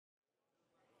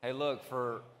Hey, look,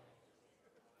 for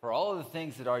all of the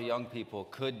things that our young people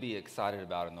could be excited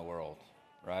about in the world,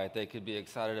 right? They could be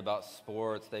excited about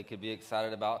sports. They could be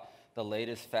excited about the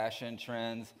latest fashion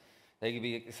trends. They could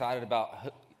be excited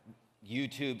about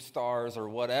YouTube stars or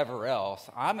whatever else.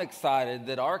 I'm excited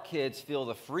that our kids feel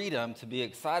the freedom to be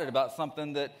excited about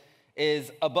something that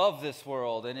is above this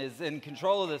world and is in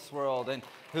control of this world and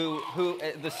who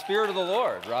the Spirit of the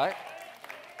Lord, right?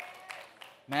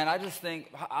 Man, I just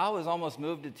think I was almost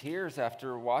moved to tears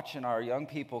after watching our young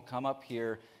people come up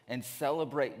here and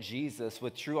celebrate Jesus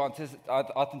with true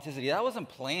authenticity. That wasn't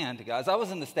planned, guys. I was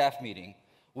in the staff meeting.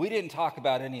 We didn't talk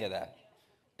about any of that.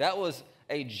 That was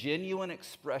a genuine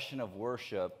expression of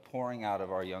worship pouring out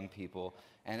of our young people.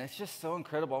 And it's just so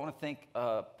incredible. I want to thank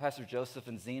Pastor Joseph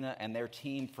and Zena and their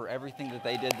team for everything that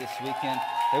they did this weekend.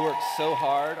 They worked so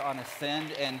hard on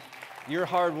Ascend, and your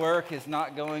hard work is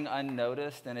not going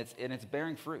unnoticed, and it's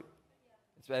bearing fruit.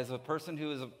 As a person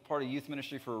who is a part of youth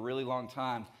ministry for a really long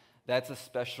time, that's a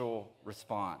special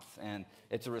response, and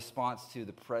it's a response to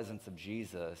the presence of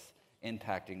Jesus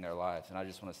impacting their lives. And I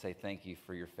just want to say thank you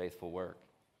for your faithful work.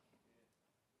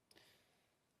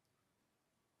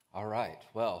 All right.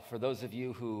 Well, for those of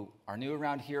you who are new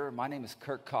around here, my name is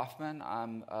Kirk Coffman.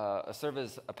 I serve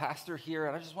as a pastor here,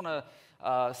 and I just want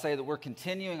to say that we're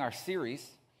continuing our series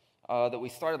that we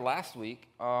started last week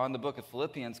on the book of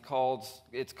Philippians called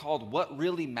What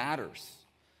Really Matters.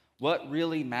 What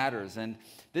Really Matters. And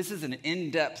this is an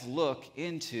in-depth look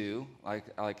into,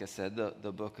 like I said,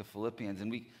 the book of Philippians.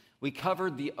 And we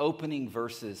covered the opening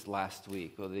verses last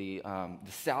week, or the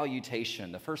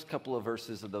salutation, the first couple of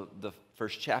verses of the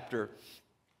first chapter.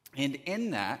 And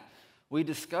in that, we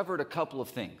discovered a couple of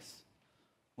things.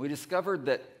 We discovered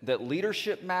that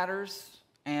leadership matters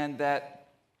and that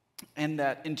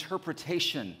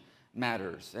interpretation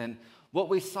matters. And what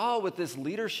we saw with this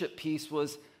leadership piece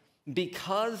was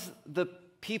because the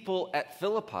people at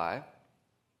Philippi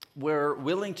were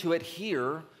willing to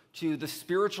adhere to the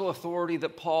spiritual authority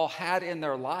that Paul had in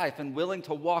their life and willing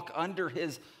to walk under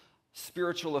his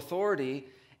spiritual authority,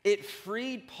 it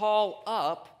freed Paul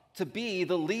up to be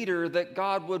the leader that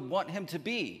God would want him to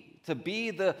be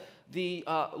the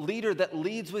leader that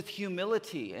leads with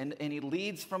humility, and he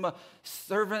leads from a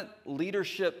servant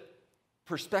leadership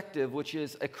perspective, which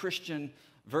is a Christian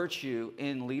virtue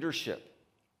in leadership.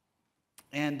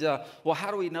 And,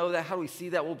 how do we know that? How do we see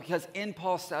that? Well, because in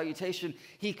Paul's salutation,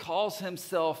 he calls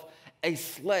himself a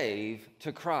slave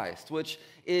to Christ, which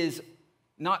is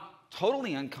not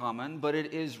totally uncommon, but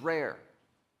it is rare.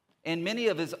 In many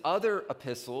of his other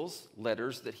epistles,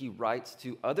 letters that he writes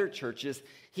to other churches,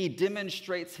 he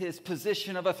demonstrates his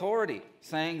position of authority,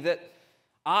 saying that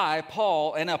I,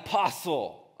 Paul, an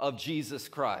apostle of Jesus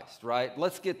Christ, right?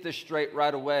 Let's get this straight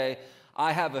right away.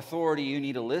 I have authority, you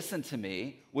need to listen to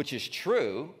me, which is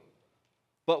true.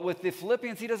 But with the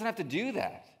Philippians, he doesn't have to do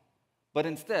that. But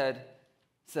instead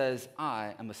says,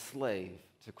 I am a slave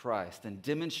to Christ, and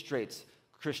demonstrates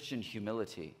Christian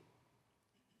humility.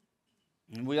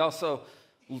 And we also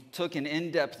took an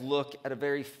in-depth look at a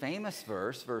very famous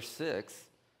verse, verse 6.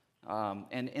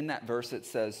 And in that verse it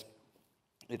says,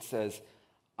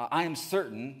 I am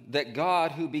certain that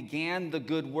God who began the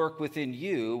good work within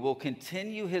you will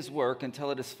continue his work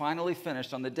until it is finally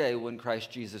finished on the day when Christ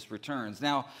Jesus returns.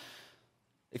 Now,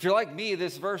 if you're like me,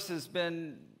 this verse has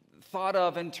been thought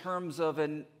of in terms of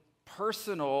a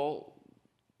personal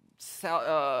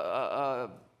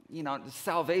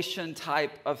salvation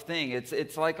type of thing.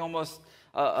 It's like almost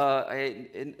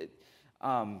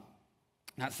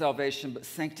not salvation, but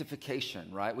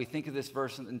sanctification, right? We think of this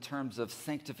verse in terms of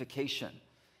sanctification.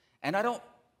 And I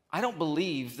don't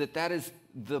believe that is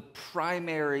the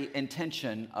primary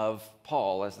intention of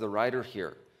Paul as the writer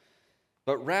here.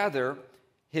 But rather,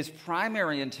 his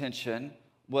primary intention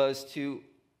was to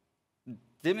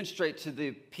demonstrate to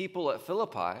the people at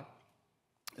Philippi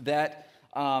that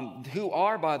who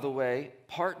are, by the way,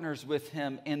 partners with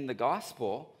him in the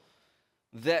gospel,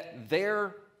 that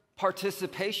their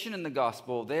participation in the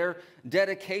gospel, their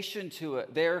dedication to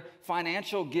it, their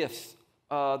financial gifts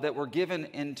that were given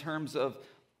in terms of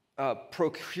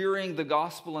procuring the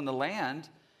gospel in the land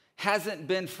hasn't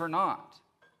been for naught.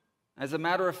 As a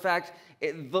matter of fact,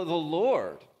 the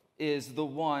Lord is the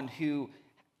one who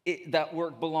that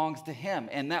work belongs to him,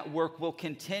 and that work will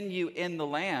continue in the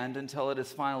land until it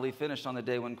is finally finished on the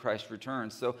day when Christ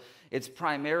returns. So it's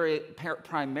primarily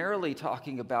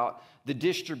talking about the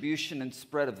distribution and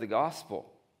spread of the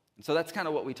gospel. And so that's kind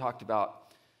of what we talked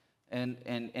about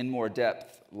in more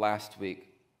depth last week.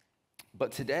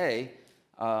 But today,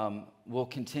 we'll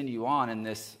continue on in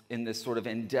this sort of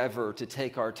endeavor to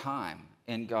take our time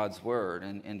in God's word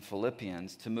and in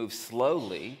Philippians to move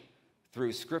slowly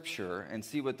through Scripture and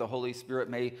see what the Holy Spirit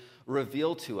may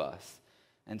reveal to us.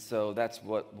 And so that's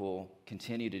what we'll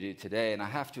continue to do today. And I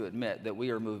have to admit that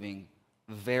we are moving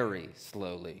very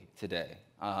slowly today.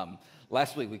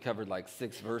 Last week we covered like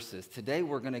 6 verses. Today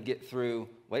we're going to get through,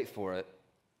 wait for it,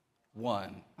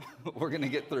 1. We're going to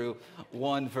get through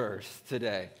 1 verse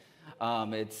today. We're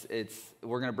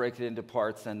going to break it into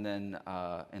parts and then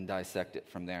and dissect it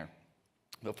from there.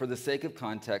 But for the sake of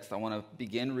context, I want to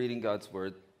begin reading God's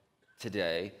word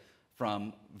today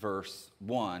from verse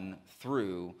 1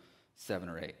 through 7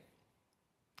 or 8.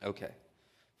 Okay,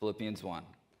 Philippians 1.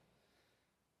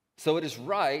 So it is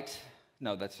right.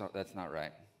 No, that's not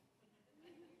right.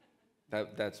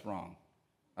 That's wrong.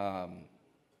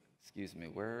 Excuse me,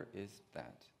 where is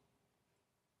that?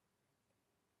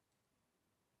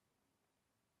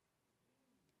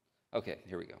 Okay,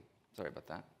 here we go. Sorry about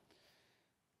that.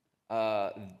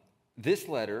 This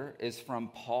letter is from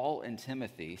Paul and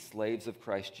Timothy, slaves of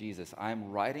Christ Jesus. I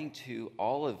am writing to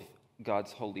all of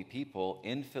God's holy people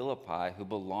in Philippi who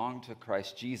belong to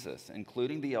Christ Jesus,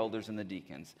 including the elders and the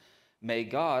deacons. May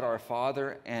God, our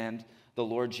Father, and the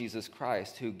Lord Jesus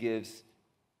Christ, who give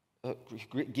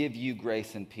you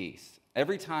grace and peace.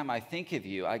 Every time I think of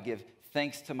you, I give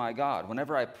thanks to my God.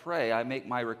 Whenever I pray, I make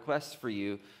my requests for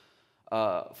you,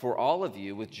 for all of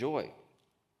you, with joy.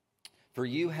 For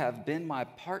you have been my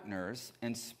partners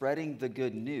in spreading the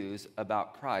good news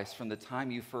about Christ from the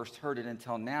time you first heard it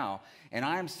until now. And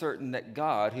I am certain that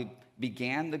God, who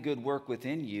began the good work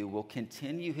within you, will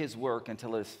continue his work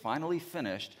until it is finally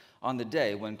finished on the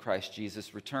day when Christ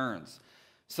Jesus returns.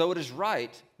 So it is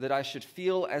right that I should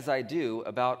feel as I do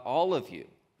about all of you,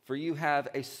 for you have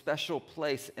a special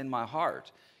place in my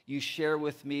heart. You share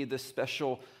with me the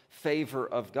special favor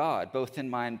of God, both in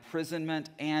my imprisonment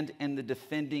and in the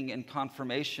defending and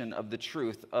confirmation of the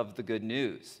truth of the good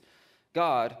news.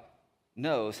 God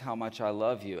knows how much I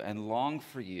love you and long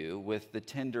for you with the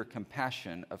tender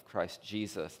compassion of Christ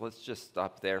Jesus. Let's just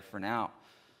stop there for now.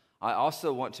 I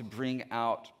also want to bring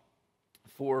out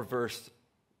for verse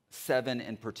 7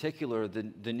 in particular,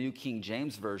 the New King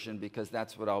James Version, because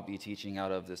that's what I'll be teaching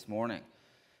out of this morning.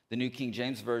 The New King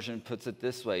James Version puts it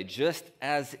this way: just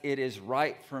as it is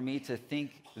right for me to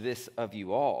think this of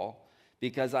you all,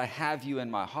 because I have you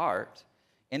in my heart,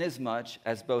 inasmuch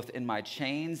as both in my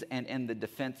chains and in the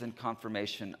defense and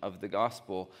confirmation of the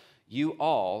gospel, you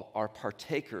all are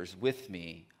partakers with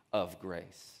me of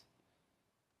grace.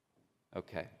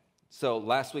 Okay, so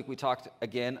last week we talked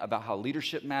again about how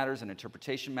leadership matters and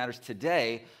interpretation matters.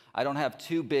 Today, I don't have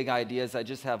 2 big ideas, I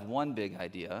just have 1 big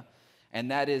idea.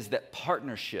 And that is that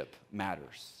partnership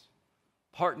matters.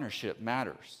 Partnership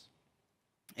matters.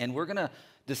 And we're going to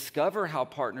discover how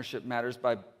partnership matters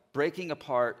by breaking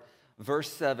apart verse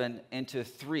 7 into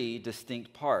 3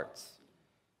 distinct parts.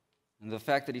 And the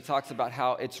fact that he talks about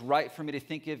how it's right for me to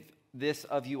think of this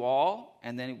of you all,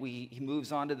 and then he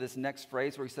moves on to this next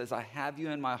phrase where he says, I have you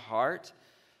in my heart.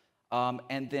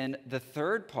 And then the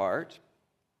third part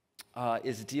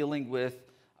is dealing with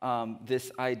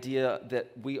this idea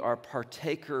that we are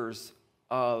partakers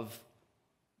of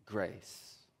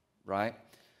grace, right?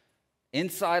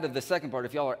 Inside of the second part,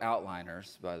 if y'all are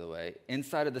outliners, by the way,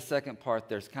 inside of the second part,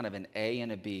 there's kind of an A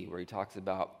and a B where he talks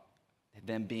about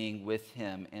them being with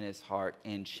him in his heart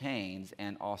in chains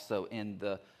and also in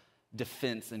the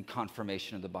defense and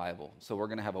confirmation of the Bible. So we're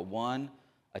going to have a 1,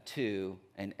 a 2,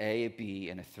 an A, a B,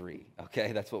 and a 3.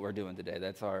 Okay, that's what we're doing today.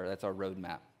 That's our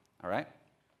roadmap, all right?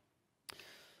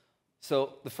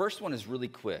 So the first one is really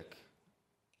quick.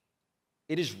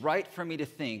 It is right for me to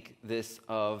think this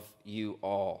of you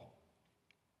all.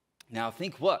 Now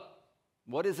think what?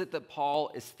 What is it that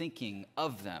Paul is thinking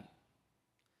of them?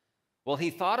 Well, he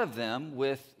thought of them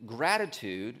with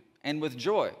gratitude and with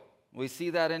joy. We see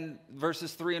that in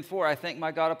verses 3 and 4. I thank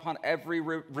my God upon every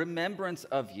remembrance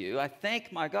of you. I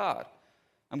thank my God.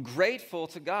 I'm grateful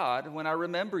to God when I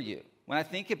remember you, when I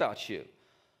think about you.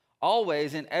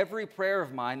 Always in every prayer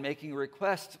of mine, making a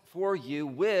request for you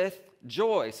with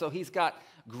joy. So he's got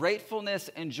gratefulness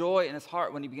and joy in his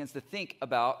heart when he begins to think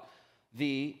about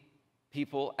the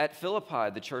people at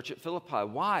Philippi, the church at Philippi.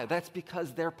 Why? That's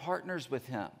because they're partners with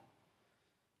him.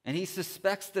 And he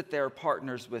suspects that they're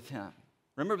partners with him.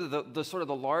 Remember, the sort of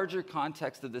the larger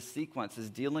context of this sequence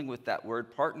is dealing with that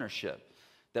word partnership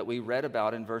that we read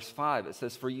about in verse 5. It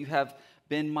says, for you have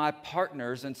been my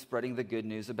partners in spreading the good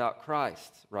news about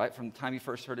Christ, right? From the time you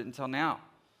first heard it until now.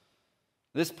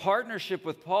 This partnership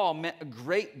with Paul meant a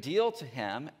great deal to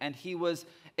him, and he was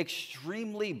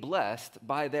extremely blessed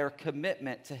by their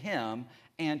commitment to him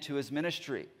and to his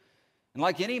ministry. And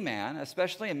like any man,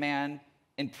 especially a man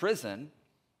in prison,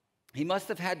 he must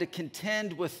have had to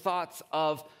contend with thoughts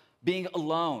of being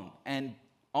alone and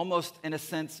almost, in a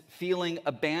sense, feeling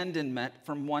abandonment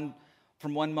from one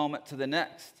moment to the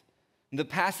next. The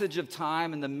passage of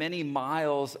time and the many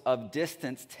miles of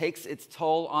distance takes its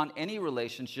toll on any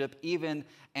relationship, even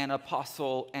an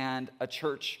apostle and a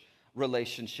church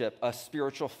relationship, a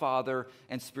spiritual father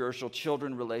and spiritual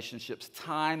children relationships.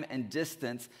 Time and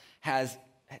distance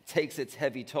takes its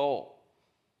heavy toll.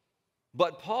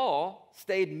 But Paul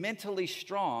stayed mentally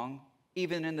strong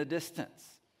even in the distance.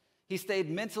 He stayed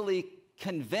mentally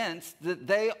convinced that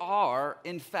they are,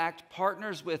 in fact,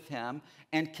 partners with him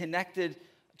and connected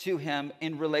to him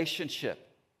in relationship.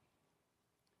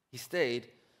 He stayed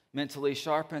mentally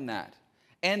sharp in that.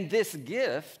 And this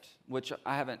gift, which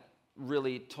I haven't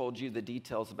really told you the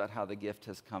details about how the gift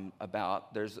has come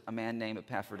about. There's a man named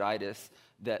Epaphroditus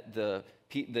that the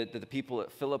people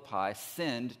at Philippi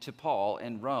send to Paul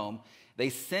in Rome. They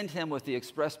send him with the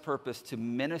express purpose to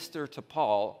minister to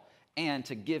Paul and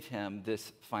to give him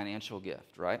this financial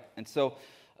gift, right? And so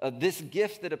this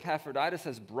gift that Epaphroditus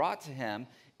has brought to him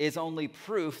is only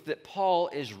proof that Paul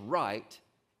is right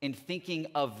in thinking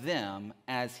of them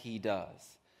as he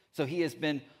does. So he has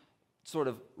been sort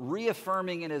of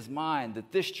reaffirming in his mind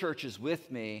that this church is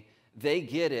with me, they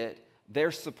get it,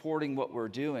 they're supporting what we're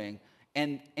doing.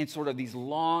 And in sort of these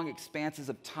long expanses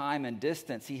of time and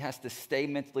distance, he has to stay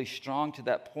mentally strong to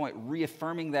that point,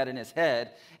 reaffirming that in his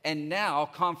head. And now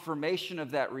confirmation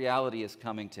of that reality is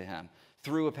coming to him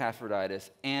through Epaphroditus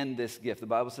and this gift. The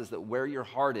Bible says that where your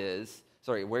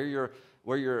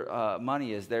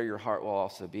money is, there your heart will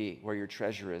also be. Where your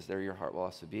treasure is, there your heart will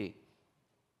also be.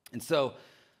 And so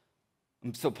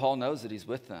Paul knows that he's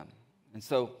with them. And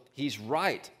so he's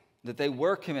right that they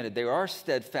were committed. They are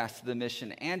steadfast to the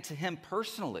mission and to him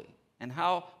personally. And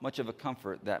how much of a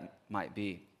comfort that might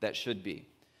be, that should be.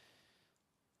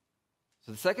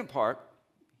 So the second part,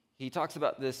 he talks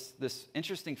about this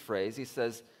interesting phrase. He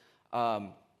says, I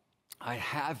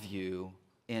have you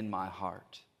in my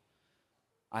heart.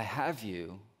 I have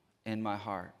you in my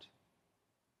heart.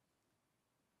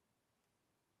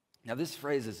 Now, this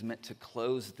phrase is meant to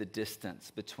close the distance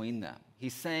between them.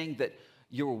 He's saying that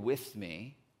you're with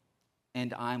me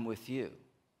and I'm with you.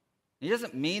 He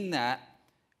doesn't mean that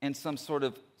in some sort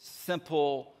of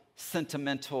simple,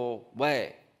 sentimental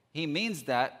way. He means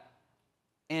that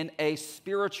in a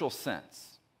spiritual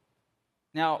sense.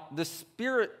 Now, the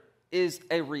Spirit is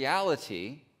a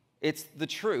reality. It's the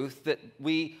truth that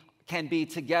we can be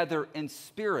together in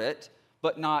spirit,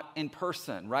 but not in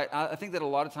person, right? I think that a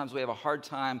lot of times we have a hard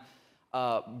time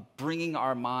bringing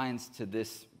our minds to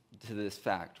this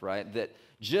fact, right? That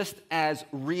just as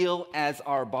real as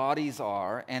our bodies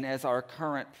are and as our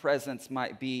current presence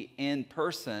might be in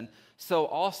person, so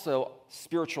also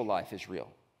spiritual life is real.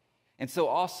 And so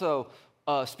also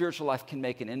spiritual life can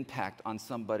make an impact on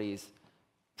somebody's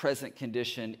present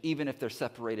condition, even if they're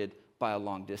separated by a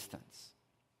long distance.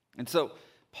 And so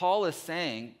Paul is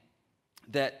saying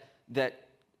that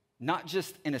not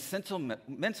just in a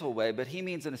sentimental way, but he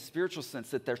means in a spiritual sense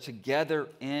that they're together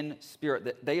in spirit,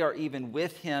 that they are even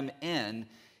with him in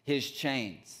his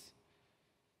chains.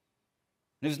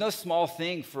 And it was no small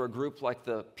thing for a group like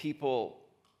the people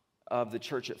of the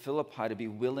church at Philippi to be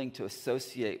willing to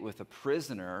associate with a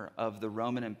prisoner of the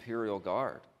Roman imperial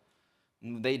guard.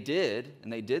 And they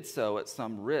did so at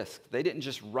some risk. They didn't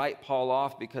just write Paul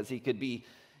off because he could be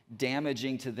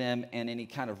damaging to them in any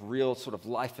kind of real sort of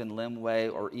life and limb way,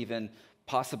 or even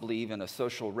possibly even a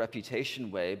social reputation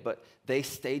way, but they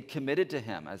stayed committed to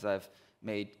him, as I've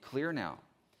made clear now.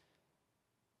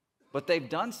 But they've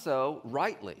done so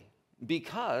rightly,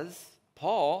 because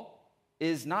Paul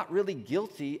is not really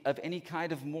guilty of any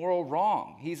kind of moral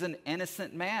wrong. He's an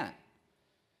innocent man.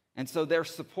 And so their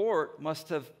support must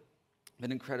have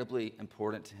been incredibly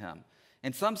important to him.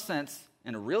 In some sense,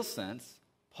 in a real sense,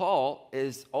 Paul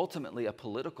is ultimately a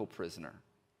political prisoner.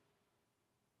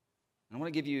 I want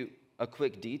to give you a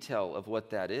quick detail of what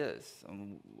that is,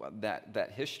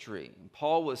 that history.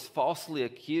 Paul was falsely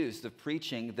accused of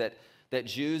preaching that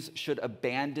Jews should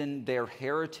abandon their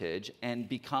heritage and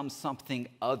become something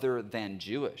other than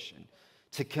Jewish. And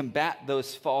to combat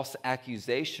those false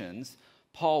accusations,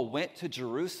 Paul went to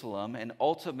Jerusalem and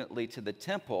ultimately to the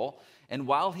temple. And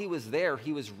while he was there,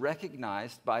 he was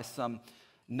recognized by some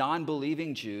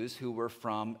non-believing Jews who were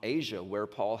from Asia, where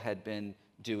Paul had been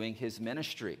doing his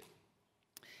ministry,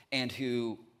 and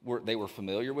they were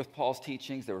familiar with Paul's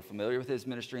teachings, they were familiar with his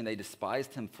ministry, and they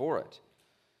despised him for it.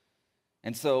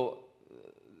 And so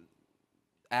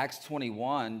Acts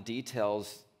 21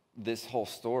 details this whole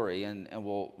story, and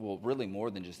well, really more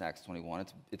than just Acts 21.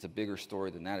 It's a bigger story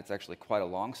than that. It's actually quite a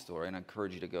long story, and I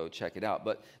encourage you to go check it out.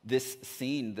 But this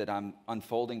scene that I'm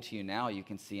unfolding to you now, you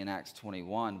can see in Acts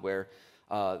 21, where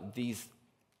these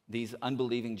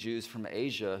unbelieving Jews from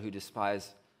Asia who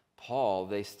despise Paul,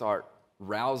 they start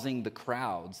rousing the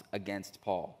crowds against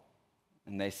Paul.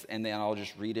 And then I'll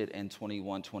just read it in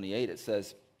 21:28. It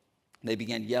says, they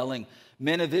began yelling,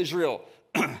 "Men of Israel,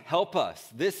 help us.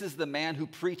 This is the man who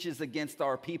preaches against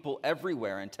our people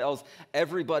everywhere and tells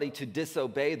everybody to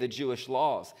disobey the Jewish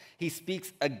laws. He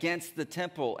speaks against the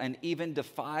temple and even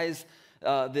defies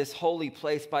this holy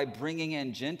place by bringing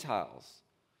in Gentiles."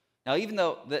 Now, even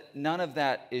though that none of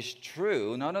that is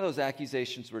true, none of those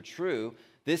accusations were true,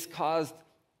 this caused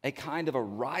a kind of a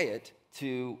riot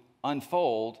to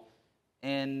unfold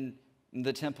in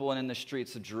the temple and in the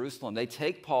streets of Jerusalem. They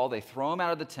take Paul, they throw him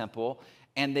out of the temple,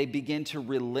 and they begin to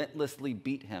relentlessly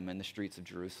beat him in the streets of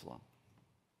Jerusalem.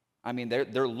 I mean,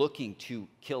 they're looking to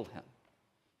kill him.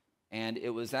 And it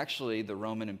was actually the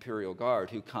Roman imperial guard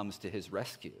who comes to his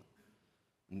rescue.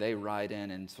 And they ride in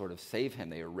and sort of save him.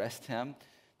 They arrest him.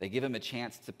 They give him a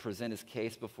chance to present his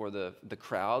case before the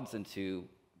crowds and to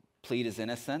plead his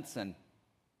innocence. And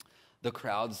the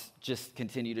crowds just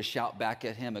continue to shout back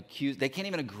at him, accuse. They can't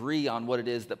even agree on what it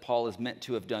is that Paul is meant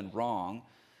to have done wrong.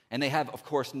 And they have, of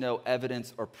course, no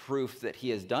evidence or proof that he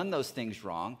has done those things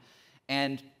wrong.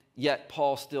 And yet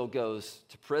Paul still goes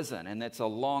to prison. And it's a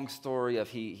long story of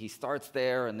he starts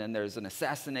there, and then there's an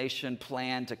assassination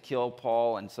plan to kill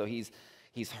Paul. And so he's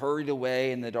hurried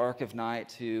away in the dark of night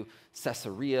to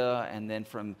Caesarea. And then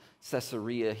from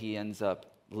Caesarea, he ends up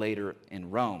later in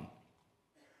Rome.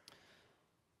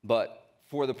 But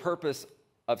for the purpose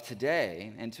of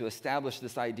today, and to establish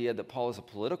this idea that Paul is a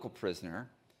political prisoner,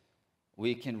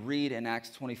 we can read in Acts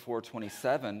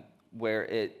 24:27, where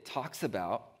it talks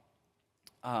about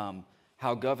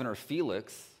how Governor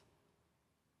Felix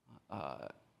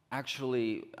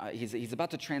he's about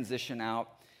to transition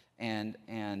out, and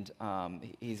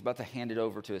he's about to hand it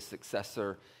over to his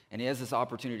successor, and he has this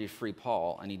opportunity to free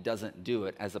Paul, and he doesn't do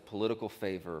it as a political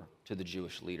favor to the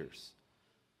Jewish leaders.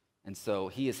 And so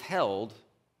he is held,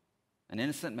 an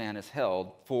innocent man is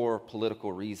held for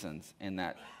political reasons in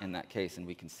that case, and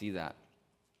we can see that.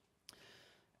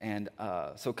 And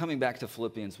so coming back to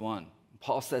Philippians 1,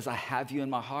 Paul says, "I have you in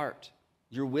my heart.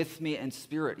 You're with me in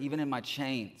spirit, even in my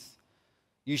chains.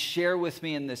 You share with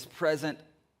me in this present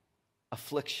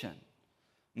affliction."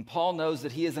 And Paul knows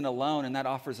that he isn't alone, and that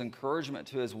offers encouragement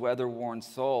to his weather-worn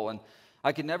soul. And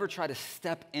I could never try to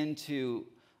step into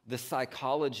the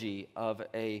psychology of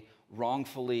a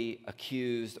wrongfully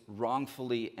accused,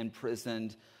 wrongfully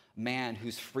imprisoned man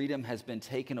whose freedom has been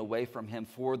taken away from him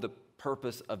for the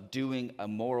purpose of doing a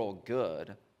moral good.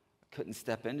 I couldn't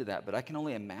step into that, but I can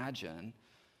only imagine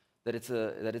that it's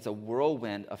a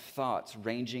whirlwind of thoughts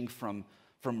ranging from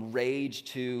rage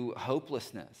to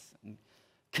hopelessness, and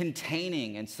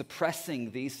containing and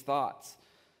suppressing these thoughts,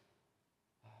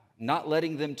 not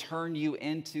letting them turn you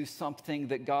into something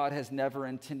that God has never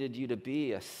intended you to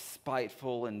be, a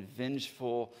spiteful and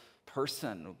vengeful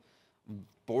person,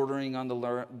 bordering on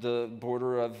the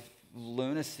border of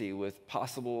lunacy with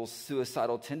possible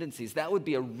suicidal tendencies. That would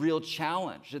be a real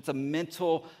challenge. It's a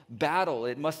mental battle.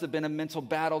 It must have been a mental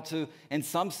battle to, in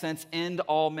some sense, end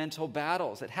all mental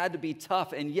battles. It had to be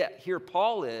tough, and yet here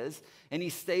Paul is, and he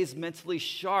stays mentally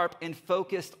sharp and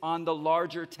focused on the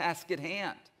larger task at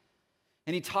hand.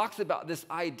 And he talks about this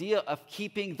idea of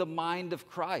keeping the mind of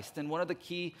Christ. And one of the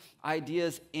key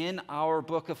ideas in our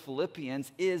book of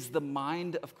Philippians is the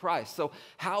mind of Christ. So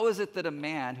how is it that a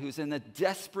man who's in a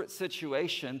desperate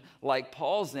situation like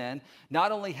Paul's in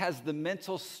not only has the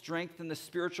mental strength and the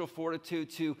spiritual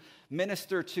fortitude to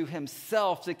minister to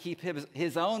himself to keep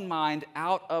his own mind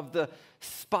out of the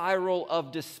spiral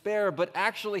of despair, but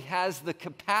actually has the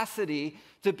capacity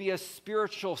to be a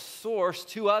spiritual source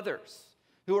to others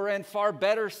who are in far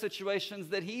better situations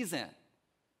that he's in?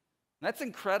 That's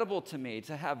incredible to me,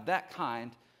 to have that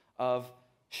kind of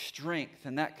strength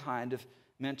and that kind of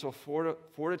mental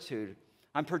fortitude.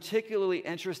 I'm particularly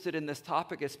interested in this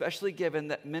topic, especially given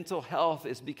that mental health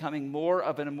is becoming more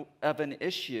of an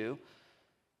issue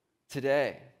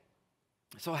today.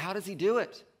 So how does he do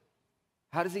it?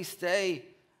 How does he stay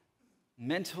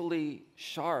mentally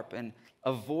sharp and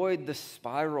avoid the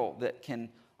spiral that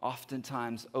can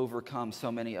oftentimes overcome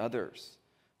so many others?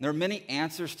 And there are many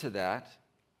answers to that,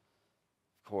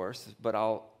 of course, but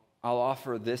I'll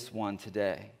offer this one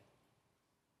today.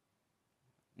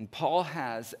 And Paul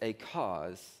has a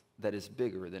cause that is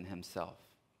bigger than himself.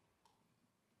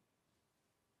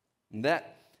 And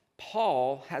that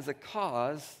Paul has a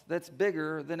cause that's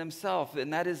bigger than himself,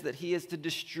 and that is that he is to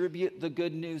distribute the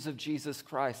good news of Jesus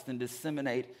Christ and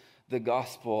disseminate the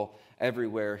gospel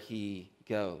everywhere he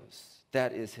goes.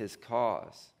 That is his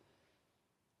cause.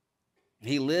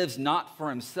 He lives not for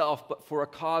himself, but for a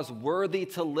cause worthy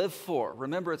to live for.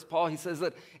 Remember, it's Paul. He says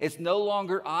that it's no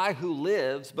longer I who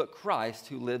lives, but Christ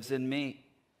who lives in me.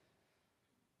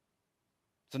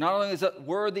 So not only is it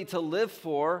worthy to live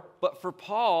for, but for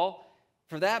Paul,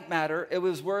 for that matter, it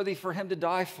was worthy for him to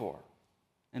die for.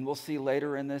 And we'll see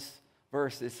later in this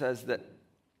verse, it says that,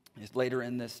 later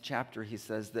in this chapter, he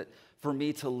says that for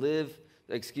me to live,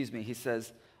 he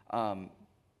says,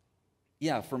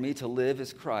 for me to live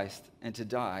is Christ and to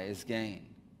die is gain.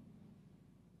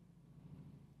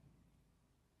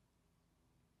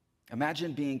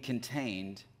 Imagine being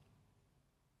contained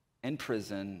in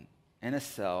prison, in a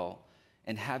cell,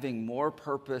 and having more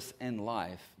purpose in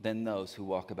life than those who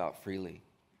walk about freely.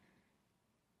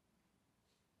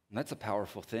 And that's a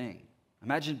powerful thing.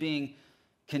 Imagine being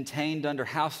contained under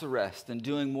house arrest and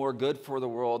doing more good for the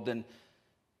world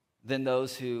than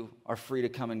those who are free to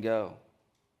come and go.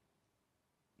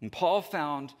 And Paul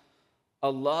found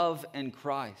a love in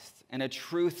Christ and a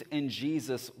truth in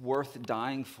Jesus worth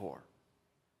dying for.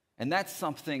 And that's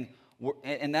something,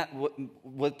 and that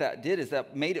what that did is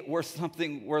that made it worth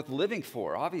something worth living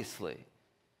for, obviously.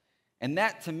 And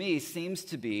that, to me, seems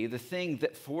to be the thing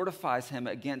that fortifies him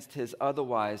against his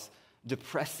otherwise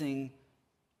depressing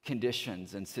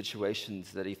conditions and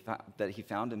situations that he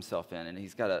found himself in. And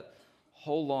he's got a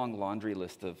whole long laundry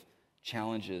list of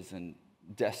challenges and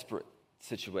desperate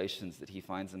situations that he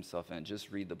finds himself in.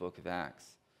 Just read the book of Acts.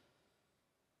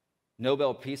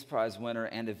 Nobel Peace Prize winner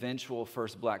and eventual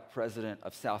first black president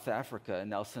of South Africa,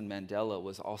 Nelson Mandela,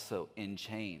 was also in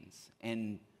chains,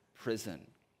 in prison.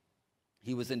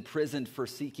 He was imprisoned for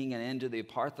seeking an end to the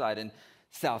apartheid in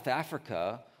South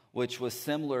Africa, which was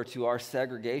similar to our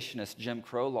segregationist Jim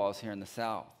Crow laws here in the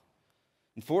South.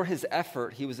 And for his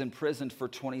effort, he was imprisoned for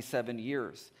 27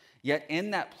 years. Yet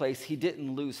in that place, he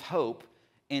didn't lose hope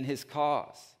in his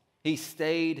cause. He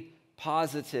stayed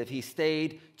positive. He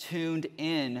stayed tuned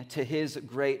in to his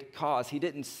great cause. He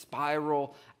didn't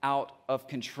spiral out of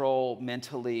control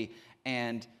mentally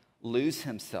and lose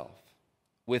himself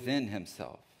within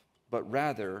himself, but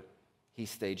rather he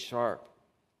stayed sharp.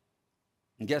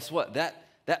 And guess what?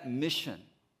 That mission,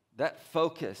 that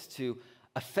focus to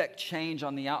affect change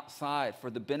on the outside for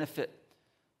the benefit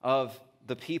of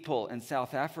the people in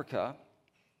South Africa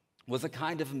was a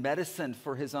kind of medicine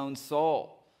for his own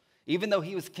soul. Even though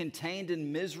he was contained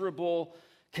in miserable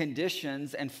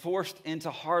conditions and forced into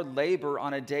hard labor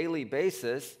on a daily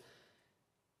basis,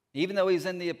 even though he was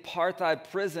in the apartheid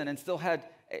prison and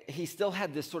he still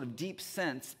had this sort of deep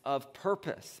sense of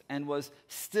purpose and was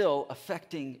still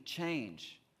affecting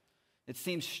change. It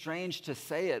seems strange to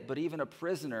say it, but even a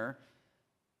prisoner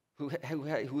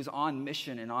who's on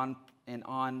mission and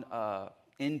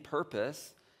in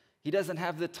purpose, he doesn't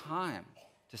have the time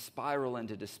to spiral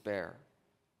into despair.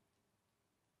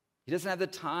 He doesn't have the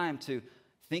time to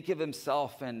think of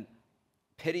himself and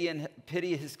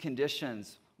pity his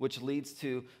conditions, which leads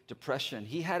to depression.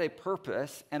 He had a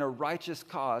purpose and a righteous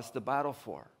cause to battle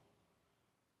for.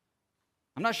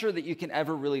 I'm not sure that you can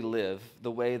ever really live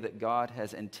the way that God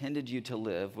has intended you to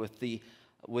live with the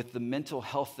mental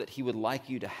health that he would like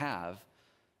you to have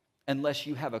unless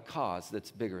you have a cause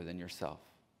that's bigger than yourself.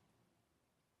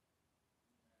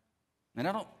 And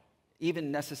I don't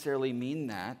even necessarily mean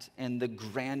that in the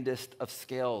grandest of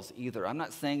scales either. I'm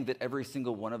not saying that every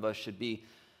single one of us should be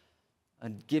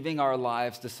giving our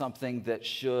lives to something that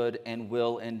should and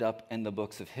will end up in the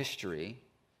books of history.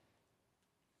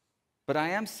 But I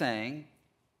am saying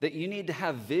that you need to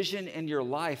have vision in your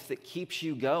life that keeps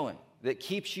you going, that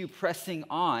keeps you pressing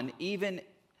on, even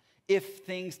if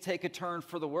things take a turn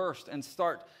for the worst and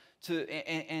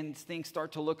things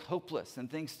start to look hopeless and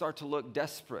things start to look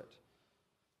desperate.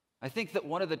 I think that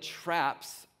one of the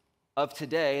traps of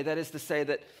today, that is to say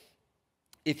that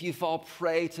if you fall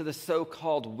prey to the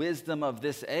so-called wisdom of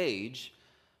this age,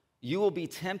 you will be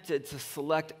tempted to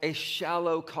select a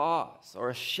shallow cause or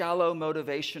a shallow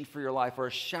motivation for your life or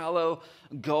a shallow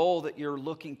goal that you're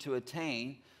looking to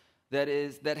attain that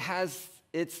has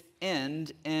its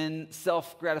end in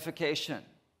self-gratification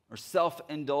or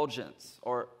self-indulgence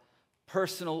or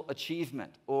personal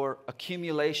achievement or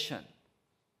accumulation.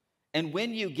 And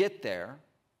when you get there,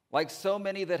 like so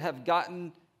many that have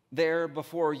gotten there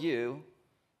before you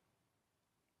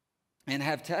and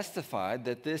have testified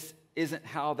that this isn't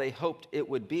how they hoped it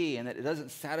would be and that it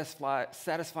doesn't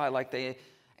satisfy like they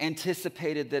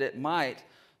anticipated that it might.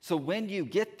 So when you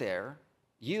get there,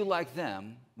 you, like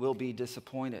them, will be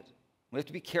disappointed. We have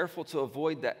to be careful to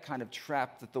avoid that kind of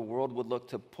trap that the world would look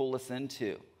to pull us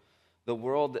into. The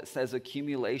world that says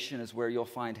accumulation is where you'll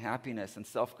find happiness, and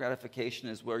self-gratification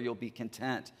is where you'll be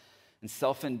content, and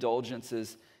self-indulgence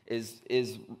is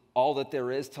all that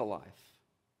there is to life.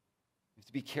 We have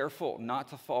to be careful not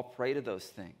to fall prey to those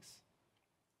things.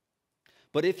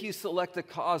 But if you select a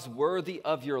cause worthy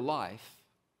of your life,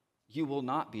 you will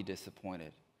not be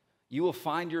disappointed. You will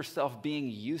find yourself being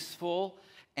useful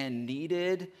and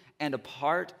needed and a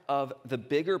part of the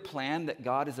bigger plan that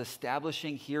God is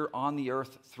establishing here on the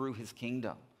earth through his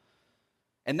kingdom.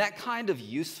 And that kind of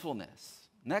usefulness,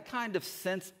 and that kind of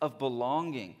sense of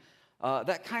belonging,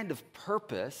 that kind of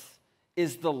purpose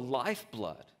is the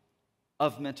lifeblood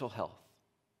of mental health.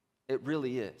 It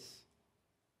really is.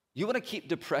 You want to keep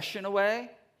depression away?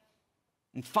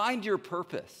 And find your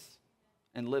purpose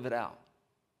and live it out.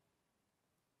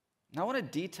 Now, I want to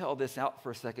detail this out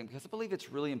for a second because I believe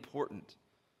it's really important.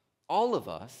 All of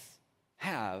us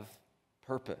have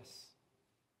purpose.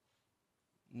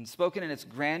 And spoken in its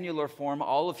granular form,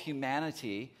 all of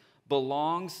humanity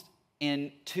belongs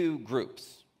in two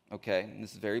groups. Okay, and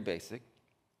this is very basic.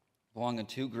 Belong in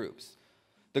two groups.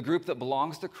 The group that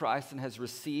belongs to Christ and has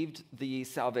received the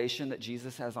salvation that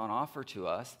Jesus has on offer to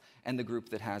us, and the group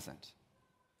that hasn't.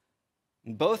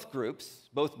 And both groups,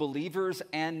 both believers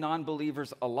and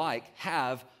non-believers alike,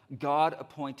 have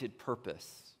God-appointed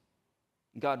purpose.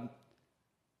 God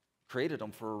created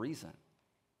them for a reason.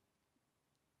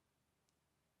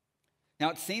 Now,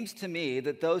 it seems to me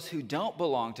that those who don't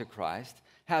belong to Christ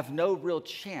have no real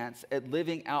chance at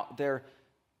living out their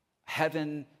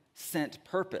heaven-sent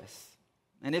purpose.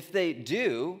 And if they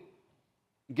do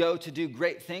go to do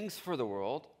great things for the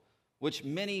world, which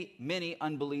many, many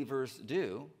unbelievers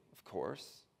do, of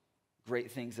course,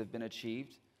 great things have been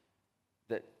achieved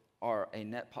that are a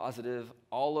net positive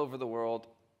all over the world,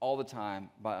 all the time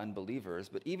by unbelievers.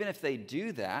 But even if they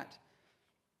do that,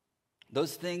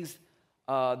 those things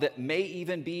that may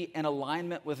even be in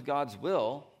alignment with God's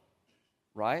will,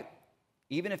 right?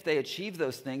 Even if they achieve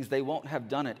those things, they won't have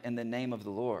done it in the name of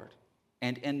the Lord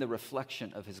and in the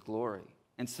reflection of his glory.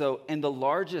 And so in the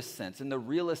largest sense, in the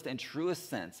realest and truest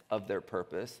sense of their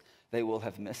purpose, they will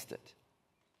have missed it.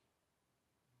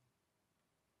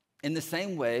 In the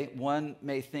same way, one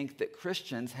may think that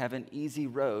Christians have an easy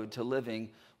road to living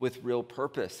with real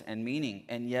purpose and meaning,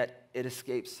 and yet it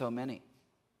escapes so many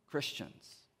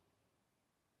Christians.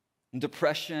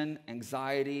 Depression,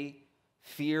 anxiety,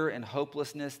 fear, and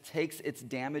hopelessness takes its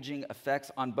damaging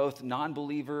effects on both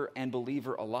non-believer and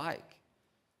believer alike.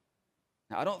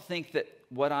 Now, I don't think that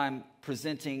what I'm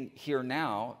presenting here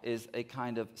now is a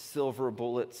kind of silver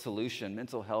bullet solution.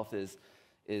 Mental health is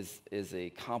a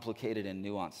complicated and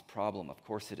nuanced problem. Of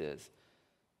course it is.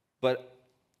 But,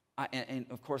 and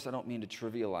of course I don't mean to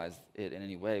trivialize it in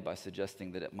any way by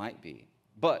suggesting that it might be.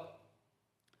 But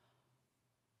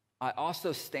I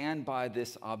also stand by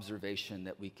this observation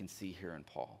that we can see here in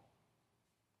Paul.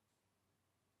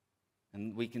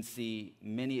 And we can see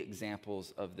many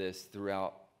examples of this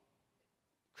throughout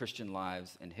Christian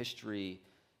lives and history,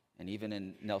 and even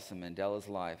in Nelson Mandela's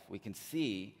life. We can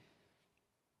see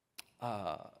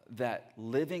that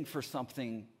living for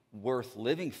something worth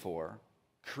living for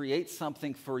creates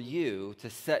something for you to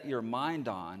set your mind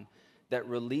on that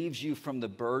relieves you from the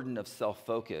burden of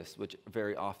self-focus, which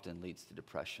very often leads to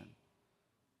depression.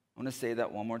 I want to say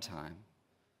that one more time.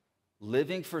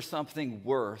 Living for something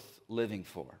worth living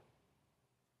for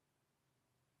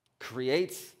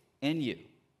creates in you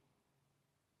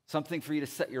something for you to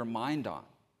set your mind on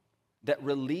that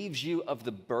relieves you of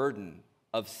the burden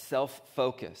of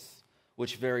self-focus,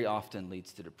 which very often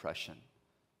leads to depression.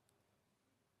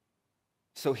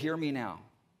 So hear me now.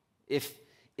 If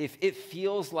it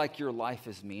feels like your life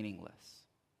is meaningless,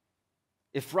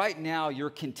 if right now you're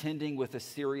contending with a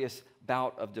serious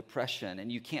bout of depression and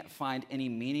you can't find any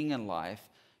meaning in life,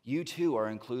 you too are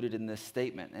included in this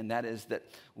statement, and that is that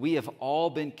we have all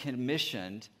been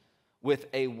commissioned with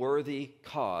a worthy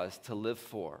cause to live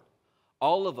for.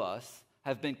 All of us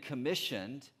have been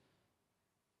commissioned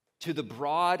to the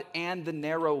broad and the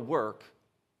narrow work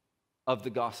of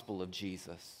the gospel of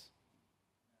Jesus.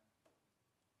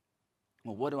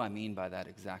 Well, what do I mean by that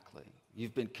exactly?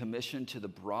 You've been commissioned to the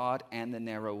broad and the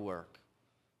narrow work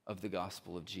of the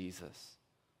gospel of Jesus.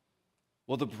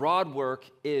 Well, the broad work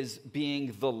is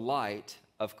being the light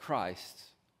of Christ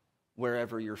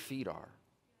wherever your feet are.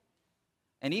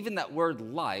 And even that word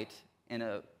light, in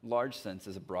a large sense,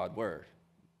 is a broad word.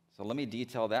 So let me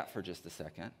detail that for just a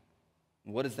second.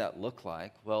 What does that look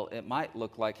like? Well, it might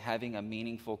look like having a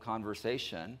meaningful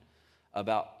conversation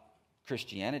about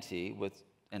Christianity with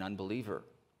an unbeliever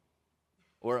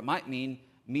Or it might mean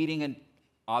meeting an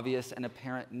obvious and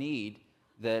apparent need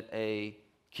that a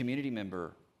community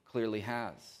member clearly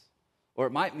has. Or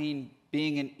it might mean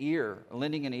being an ear,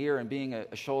 lending an ear and being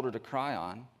a shoulder to cry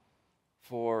on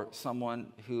for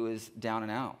someone who is down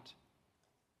and out.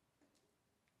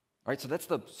 All right, so that's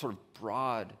the sort of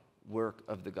broad work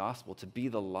of the gospel, to be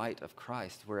the light of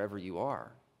Christ wherever you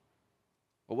are.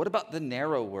 But what about the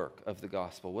narrow work of the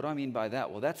gospel? What do I mean by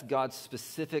that? Well, that's God's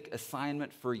specific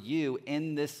assignment for you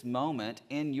in this moment,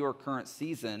 in your current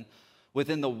season,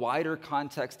 within the wider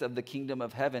context of the kingdom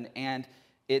of heaven and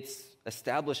its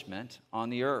establishment on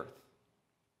the earth.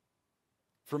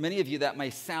 For many of you, that may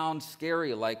sound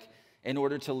scary, like in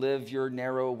order to live your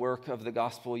narrow work of the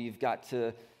gospel, you've got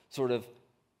to sort of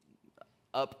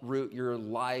uproot your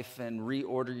life and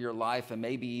reorder your life and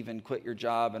maybe even quit your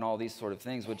job and all these sort of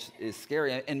things, which is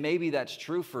scary. And maybe that's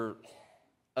true for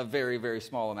a very, very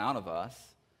small amount of us.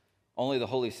 Only the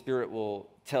Holy Spirit will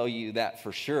tell you that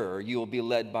for sure. You will be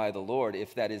led by the Lord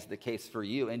if that is the case for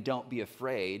you. And don't be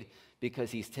afraid,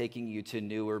 because he's taking you to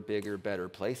newer, bigger, better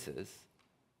places.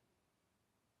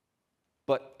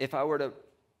 But if I were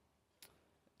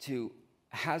to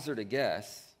hazard a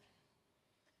guess,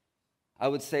 I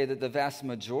would say that the vast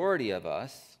majority of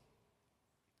us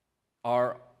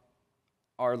are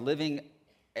living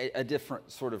a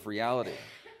different sort of reality.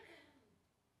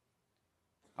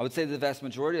 I would say that the vast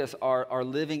majority of us are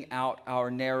living out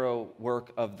our narrow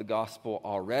work of the gospel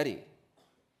already.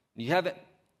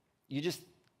 You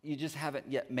just haven't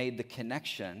yet made the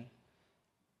connection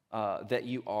that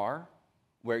you are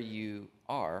where you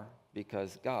are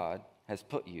because God has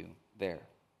put you there.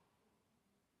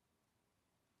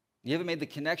 You haven't made the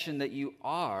connection that you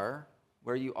are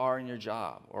where you are in your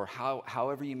job, or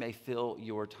however you may fill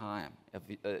your time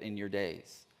in your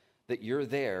days, that you're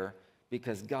there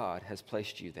because God has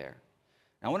placed you there.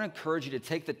 And I want to encourage you to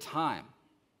take the time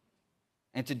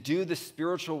and to do the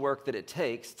spiritual work that it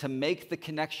takes to make the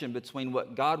connection between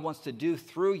what God wants to do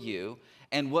through you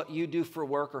and what you do for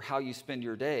work or how you spend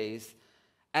your days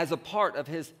as a part of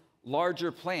his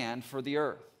larger plan for the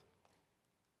earth.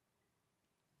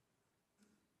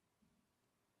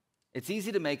 It's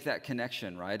easy to make that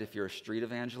connection, right? If you're a street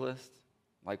evangelist,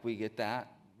 like we get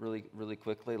that really, really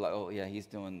quickly. Like, oh yeah, he's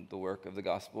doing the work of the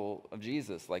gospel of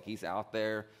Jesus. Like he's out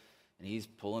there and he's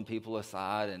pulling people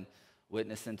aside and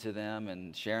witnessing to them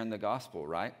and sharing the gospel,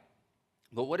 right?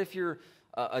 But what if you're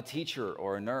a teacher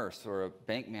or a nurse or a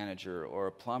bank manager or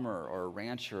a plumber or a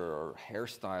rancher or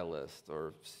hairstylist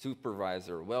or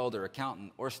supervisor, welder,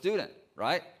 accountant, or student,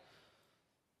 right?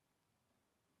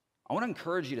 I want to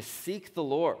encourage you to seek the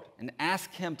Lord and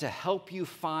ask him to help you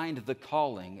find the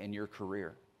calling in your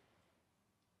career.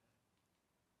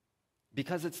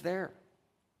 Because it's there.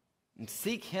 And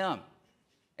seek him.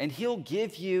 And he'll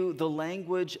give you the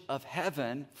language of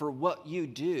heaven for what you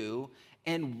do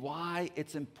and why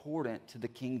it's important to the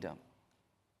kingdom.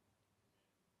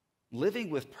 Living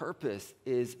with purpose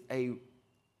is a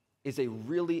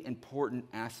really important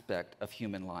aspect of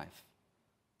human life.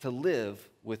 To live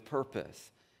with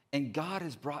purpose. And God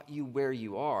has brought you where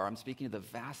you are. I'm speaking to the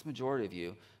vast majority of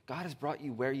you. God has brought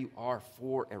you where you are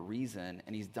for a reason,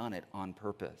 and he's done it on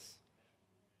purpose.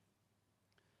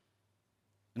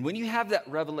 And when you have that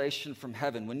revelation from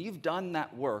heaven, when you've done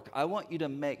that work, I want you to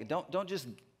don't just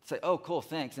say, oh, cool,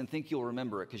 thanks, and think you'll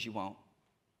remember it, because you won't.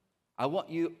 I want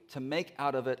you to make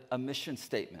out of it a mission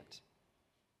statement.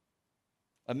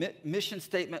 A mission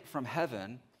statement from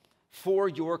heaven for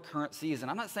your current season.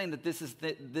 I'm not saying that this is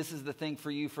the thing for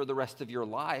you for the rest of your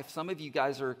life. Some of you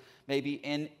guys are maybe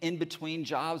in between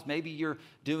jobs. Maybe you're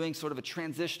doing sort of a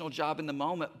transitional job in the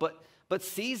moment, but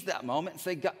seize that moment and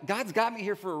say, God's got me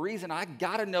here for a reason. I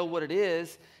got to know what it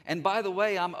is. And by the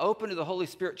way, I'm open to the Holy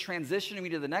Spirit transitioning me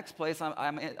to the next place.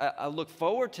 I look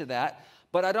forward to that.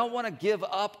 But I don't want to give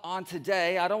up on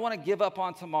today. I don't want to give up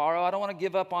on tomorrow. I don't want to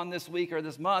give up on this week or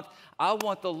this month. I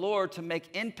want the Lord to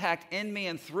make impact in me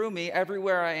and through me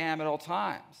everywhere I am at all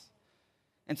times.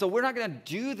 And so we're not going to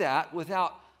do that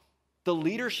without the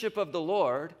leadership of the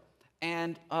Lord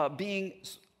and being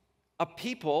a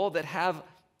people that have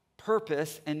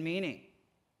purpose and meaning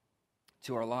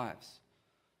to our lives.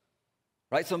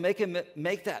 Right? So make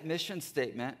that mission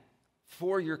statement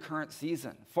for your current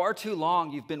season. Far too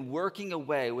long, you've been working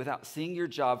away without seeing your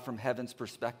job from heaven's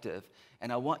perspective,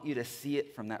 and I want you to see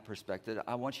it from that perspective.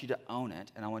 I want you to own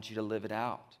it, and I want you to live it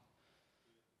out.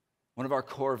 One of our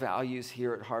core values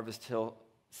here at Harvest Hill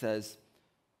says,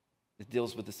 it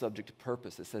deals with the subject of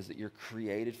purpose. It says that you're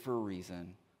created for a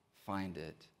reason. Find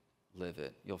it, live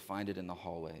it. You'll find it in the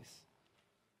hallways.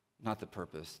 Not the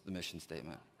purpose, the mission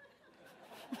statement.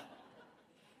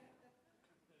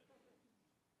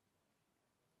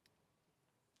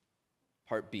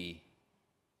 Part B.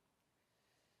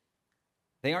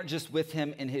 They aren't just with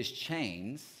him in his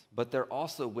chains, but they're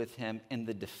also with him in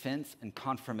the defense and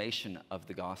confirmation of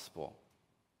the gospel.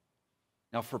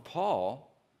 Now, for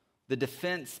Paul, the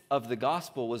defense of the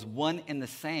gospel was one and the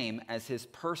same as his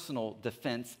personal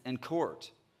defense in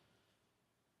court.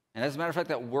 And as a matter of fact,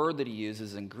 that word that he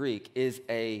uses in Greek is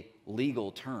a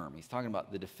legal term. He's talking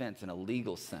about the defense in a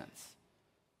legal sense,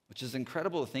 which is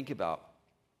incredible to think about.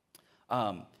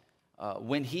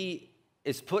 When he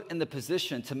is put in the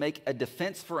position to make a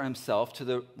defense for himself to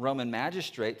the Roman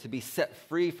magistrate to be set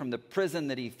free from the prison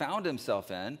that he found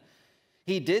himself in,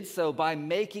 he did so by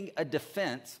making a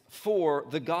defense for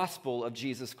the gospel of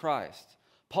Jesus Christ.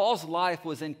 Paul's life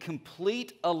was in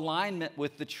complete alignment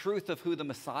with the truth of who the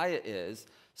Messiah is,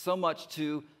 so much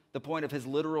to the point of his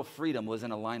literal freedom was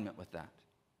in alignment with that.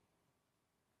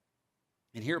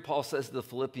 And here Paul says to the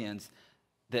Philippians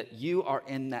that you are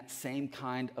in that same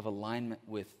kind of alignment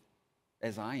with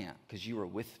as I am, because you are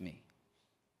with me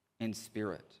in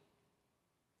spirit.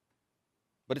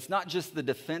 But it's not just the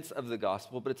defense of the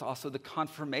gospel, but it's also the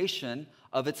confirmation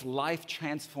of its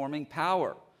life-transforming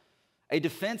power. A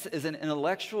defense is an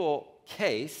intellectual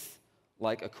case,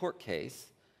 like a court case,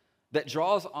 that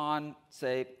draws on,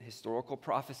 say, historical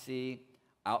prophecy,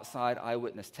 outside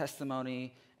eyewitness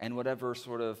testimony, and whatever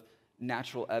sort of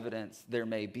natural evidence there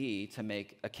may be to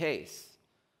make a case.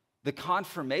 The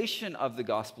confirmation of the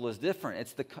gospel is different.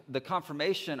 It's the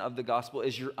confirmation of the gospel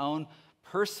is your own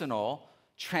personal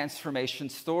transformation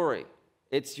story.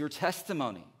 It's your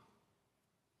testimony.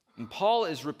 And Paul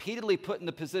is repeatedly put in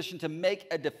the position to make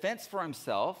a defense for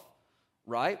himself,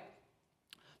 right?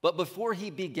 But before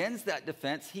he begins that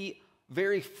defense, he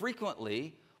very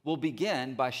frequently will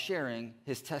begin by sharing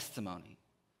his testimony.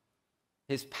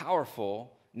 His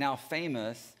powerful, now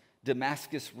famous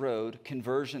Damascus Road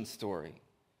conversion story.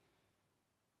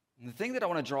 And the thing that I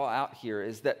want to draw out here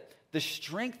is that the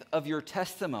strength of your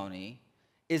testimony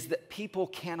is that people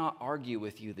cannot argue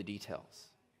with you the details.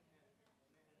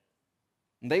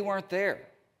 And they weren't there.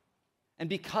 And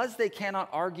because they cannot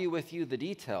argue with you the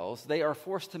details, they are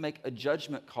forced to make a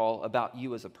judgment call about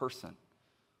you as a person.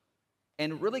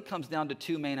 And it really comes down to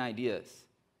two main ideas.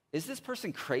 Is this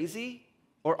person crazy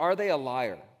or are they a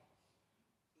liar?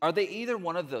 Are they either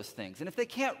one of those things? And if they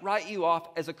can't write you off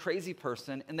as a crazy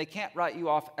person and they can't write you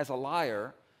off as a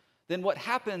liar, then what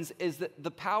happens is that the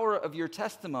power of your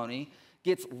testimony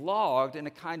gets logged in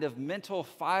a kind of mental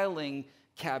filing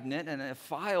cabinet and a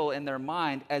file in their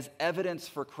mind as evidence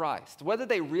for Christ. Whether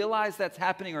they realize that's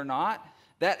happening or not,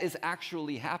 that is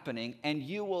actually happening, and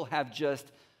you will have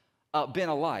just been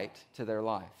a light to their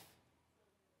life.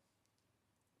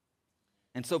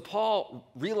 And so Paul,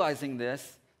 realizing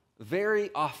this, very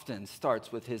often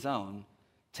starts with his own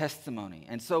testimony.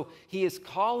 And so he is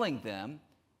calling them,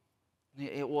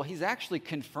 well, he's actually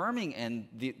confirming in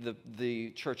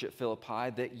the church at Philippi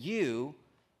that you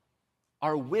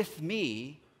are with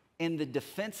me in the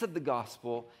defense of the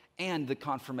gospel and the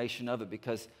confirmation of it,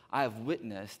 because I have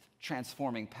witnessed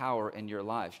transforming power in your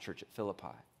lives, church at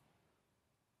Philippi.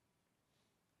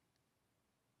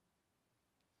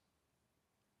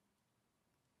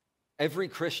 Every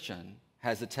Christian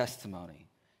has a testimony,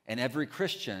 and every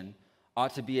Christian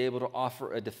ought to be able to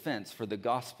offer a defense for the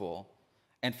gospel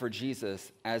and for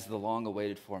Jesus as the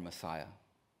long-awaited for Messiah.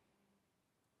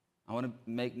 I want to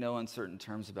make no uncertain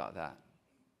terms about that.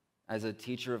 As a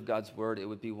teacher of God's word, it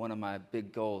would be one of my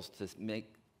big goals to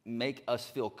make us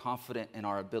feel confident in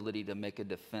our ability to make a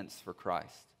defense for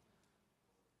Christ.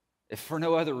 If for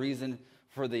no other reason,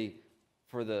 for the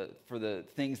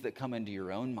things that come into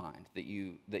your own mind that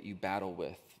you battle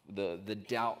with, the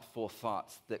doubtful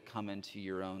thoughts that come into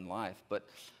your own life. But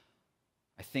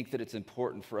I think that it's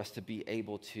important for us to be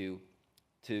able to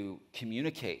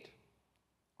communicate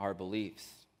our beliefs.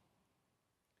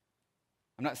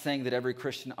 I'm not saying that every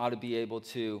Christian ought to be able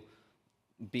to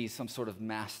be some sort of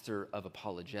master of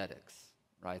apologetics,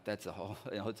 right? That's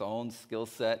its own skill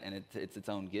set, and it's its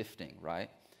own gifting,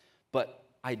 right? But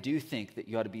I do think that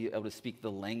you ought to be able to speak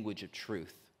the language of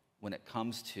truth when it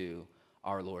comes to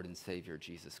our Lord and Savior,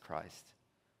 Jesus Christ.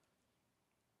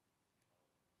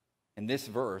 And this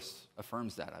verse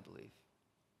affirms that, I believe,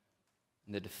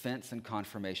 in the defense and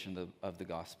confirmation of the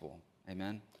gospel.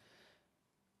 Amen?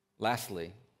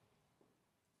 Lastly,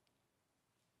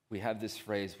 we have this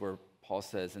phrase where Paul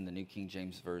says in the New King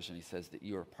James Version, he says that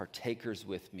you are partakers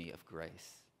with me of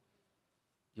grace.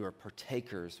 You are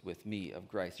partakers with me of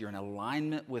grace. You're in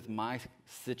alignment with my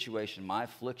situation, my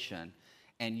affliction,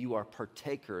 and you are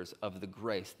partakers of the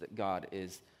grace that God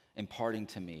is imparting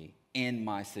to me in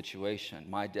my situation,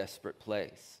 my desperate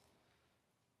place.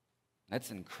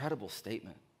 That's an incredible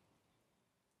statement.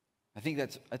 I think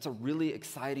that's a really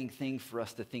exciting thing for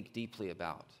us to think deeply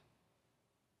about.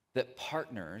 That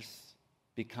partners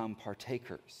become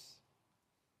partakers.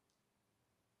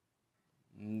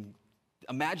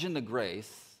 Imagine the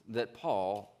grace that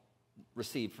Paul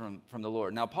received from the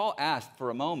Lord. Now, Paul asked for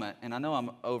a moment, and I know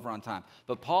I'm over on time,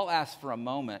 but Paul asked for a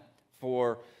moment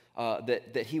for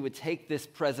that he would take this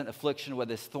present affliction with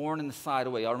his thorn in the side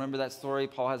away. Y'all remember that story?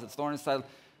 Paul has his thorn in the side.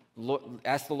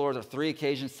 Asked the Lord on 3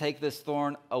 occasions, take this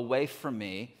thorn away from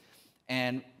me.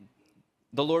 And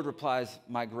the Lord replies,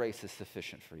 my grace is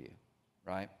sufficient for you,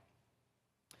 right?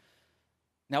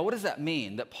 Now, what does that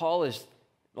mean? That Paul is,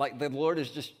 like the Lord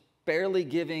is just barely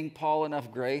giving Paul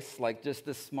enough grace, like just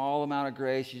this small amount of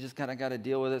grace. You just kind of got to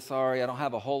deal with it. Sorry, I don't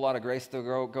have a whole lot of grace to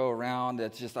go around.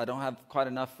 It's just I don't have quite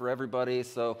enough for everybody.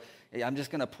 So I'm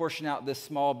just going to portion out this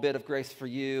small bit of grace for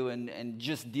you and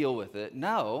just deal with it.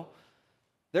 No.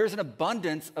 There's an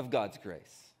abundance of God's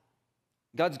grace.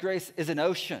 God's grace is an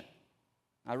ocean.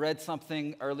 I read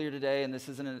something earlier today, and this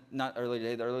isn't not earlier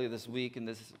today, earlier this week, and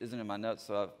this isn't in my notes,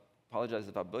 so I apologize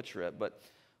if I butcher it, but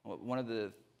one of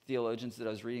the theologians that I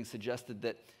was reading suggested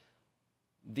that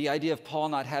the idea of Paul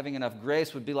not having enough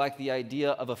grace would be like the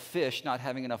idea of a fish not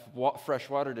having enough fresh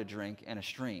water to drink in a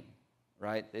stream,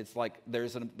 right? It's like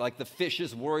like the fish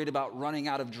is worried about running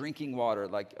out of drinking water,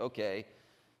 like, okay,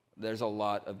 there's a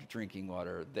lot of drinking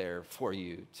water there for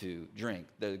you to drink.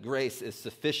 The grace is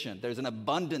sufficient. There's an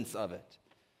abundance of it.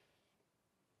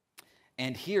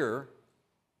 And here,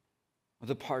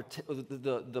 the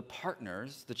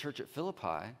partners, the church at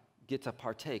Philippi, get to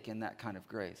partake in that kind of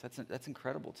grace. That's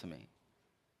incredible to me.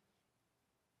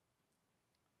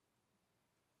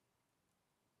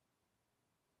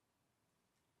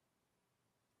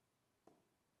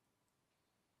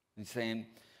 He's saying,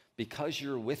 because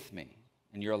you're with me,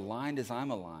 and you're aligned as I'm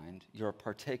aligned, you're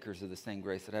partakers of the same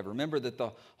grace that I have. Remember that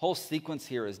the whole sequence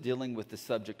here is dealing with the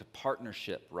subject of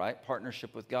partnership, right?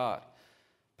 Partnership with God.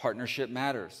 Partnership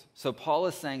matters. So Paul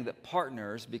is saying that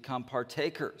partners become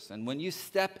partakers. And when you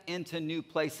step into new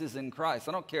places in Christ,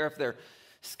 I don't care if they're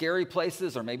scary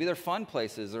places or maybe they're fun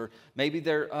places or maybe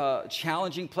they're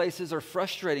challenging places or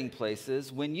frustrating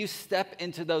places, when you step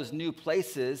into those new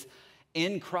places,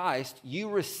 in Christ, you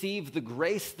receive the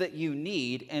grace that you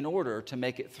need in order to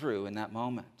make it through in that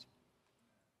moment.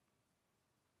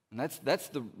 And that's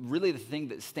really the thing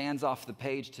that stands off the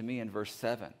page to me in verse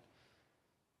 7.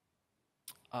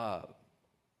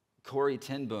 Corrie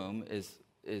ten Boom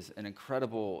is an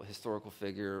incredible historical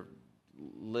figure,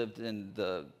 lived in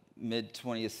the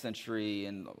mid-20th century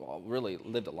and really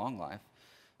lived a long life.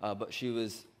 But she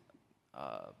was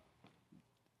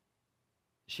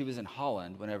in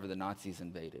Holland whenever the Nazis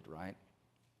invaded, right?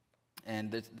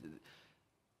 And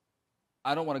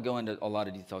I don't want to go into a lot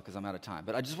of detail because I'm out of time,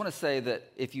 but I just want to say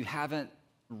that if you haven't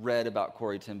read about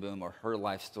Corrie ten Boom or her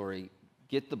life story,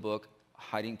 get the book,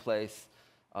 Hiding Place.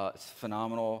 It's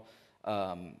phenomenal.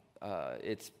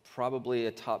 It's probably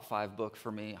a top 5 book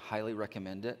for me. Highly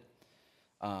recommend it,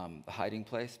 The Hiding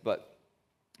Place. But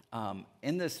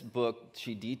in this book,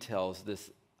 she details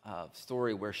this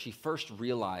story where she first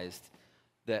realized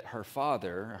that her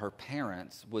father, her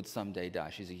parents, would someday die.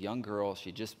 She's a young girl.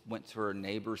 She just went to her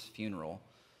neighbor's funeral,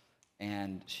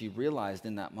 and she realized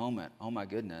in that moment, oh my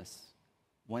goodness,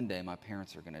 one day my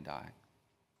parents are going to die.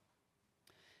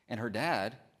 And her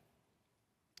dad,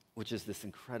 which is this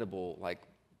incredible, like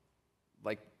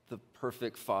the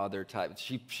perfect father type,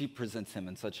 she presents him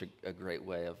in such a great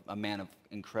way, of a man of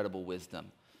incredible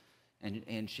wisdom.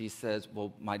 And she says,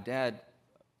 well, my dad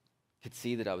could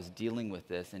see that I was dealing with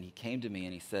this, and he came to me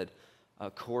and he said,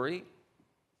 Corey,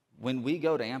 when we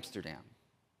go to Amsterdam,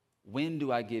 when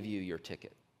do I give you your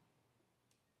ticket?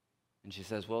 And she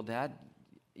says, well, Dad,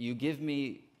 you give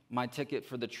me my ticket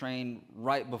for the train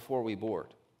right before we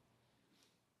board.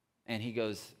 And he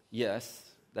goes, yes,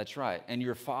 that's right. And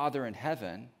your Father in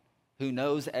heaven, who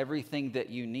knows everything that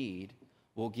you need,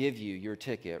 will give you your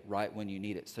ticket right when you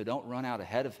need it. So don't run out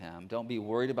ahead of him. Don't be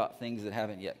worried about things that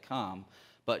haven't yet come.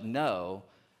 But know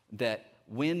that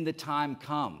when the time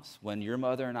comes, when your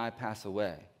mother and I pass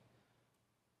away,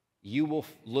 you will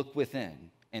look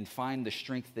within and find the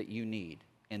strength that you need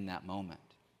in that moment.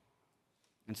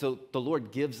 And so the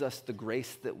Lord gives us the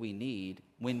grace that we need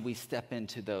when we step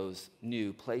into those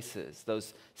new places,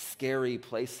 those scary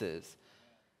places.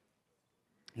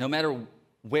 No matter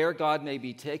where God may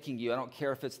be taking you, I don't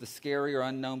care if it's the scary or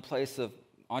unknown place of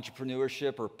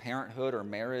entrepreneurship or parenthood or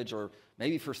marriage, or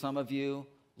maybe for some of you,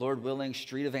 Lord willing,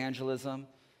 street evangelism.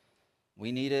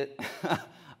 We need it.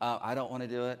 I don't want to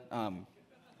do it. I'm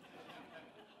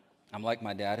like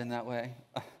my dad in that way.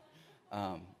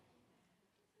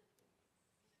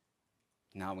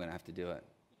 Now I'm going to have to do it.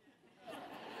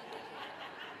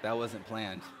 That wasn't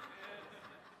planned.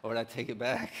 Or did I take it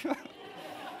back?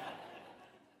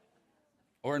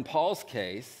 Or in Paul's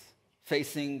case,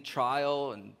 facing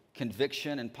trial and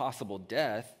conviction and possible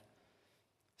death,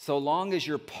 so long as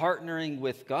you're partnering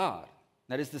with God,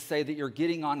 that is to say that you're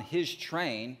getting on his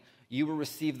train, you will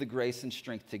receive the grace and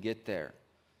strength to get there.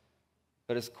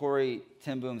 But as Corey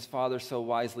ten Boom's father so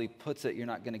wisely puts it, you're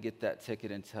not going to get that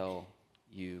ticket until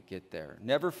you get there.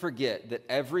 Never forget that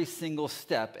every single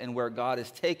step in where God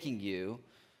is taking you,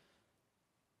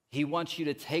 he wants you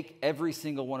to take every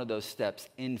single one of those steps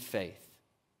in faith.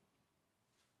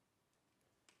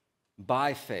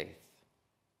 By faith,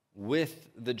 with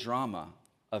the drama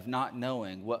of not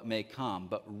knowing what may come,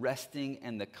 but resting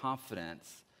in the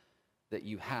confidence that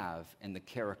you have in the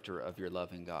character of your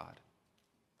loving God,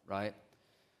 right?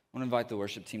 I want to invite the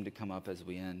worship team to come up as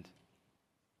we end.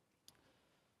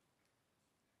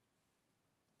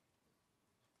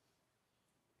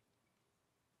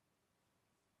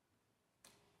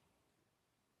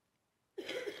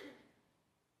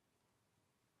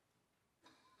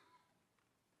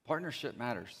 Partnership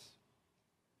matters.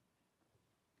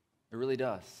 It really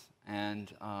does. And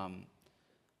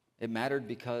it mattered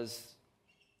because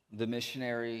the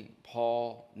missionary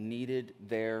Paul needed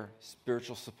their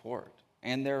spiritual support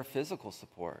and their physical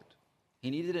support. He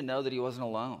needed to know that he wasn't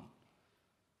alone.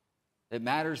 It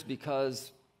matters because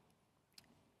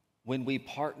when we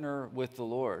partner with the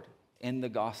Lord in the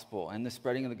gospel and the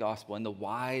spreading of the gospel and the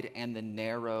wide and the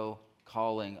narrow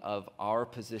calling of our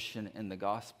position in the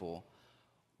gospel,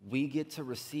 we get to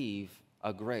receive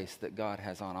a grace that God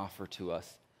has on offer to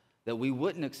us that we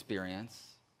wouldn't experience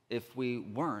if we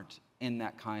weren't in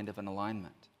that kind of an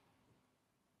alignment.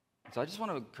 So I just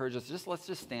want to encourage us, let's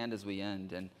just stand as we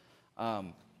end. And I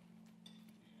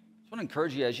just want to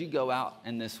encourage you as you go out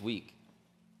in this week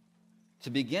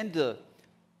to begin to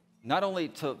not only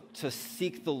to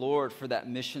seek the Lord for that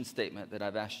mission statement that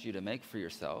I've asked you to make for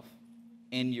yourself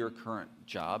in your current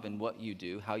job and what you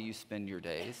do, how you spend your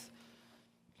days.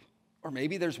 Or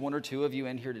maybe there's one or two of you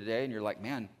in here today and you're like,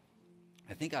 man,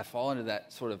 I think I fall into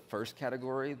that sort of first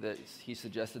category that he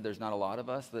suggested there's not a lot of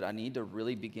us, that I need to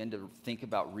really begin to think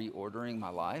about reordering my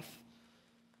life.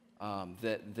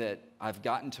 That I've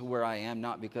gotten to where I am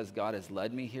not because God has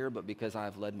led me here, but because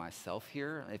I've led myself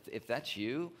here. If that's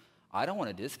you, I don't want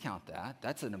to discount that.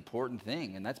 That's an important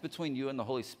thing. And that's between you and the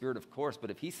Holy Spirit, of course. But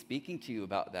if he's speaking to you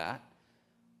about that,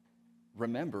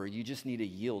 remember, you just need to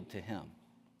yield to him.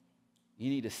 You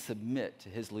need to submit to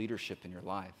his leadership in your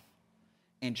life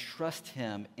and trust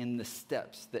him in the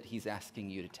steps that he's asking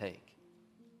you to take.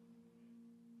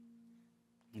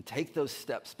 And take those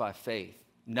steps by faith,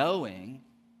 knowing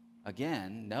that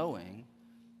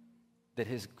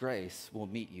his grace will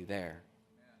meet you there.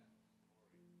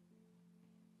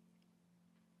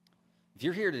 If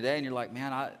you're here today and you're like,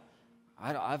 man,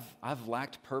 I've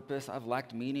lacked purpose, I've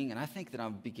lacked meaning, and I think that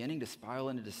I'm beginning to spiral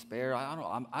into despair.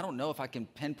 I don't know if I can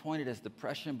pinpoint it as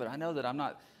depression, but I know that I'm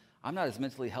not as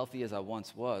mentally healthy as I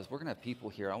once was. We're going to have people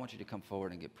here. I want you to come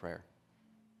forward and get prayer.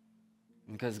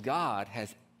 Because God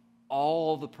has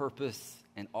all the purpose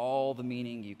and all the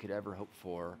meaning you could ever hope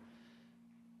for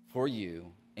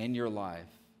you in your life,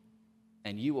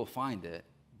 and you will find it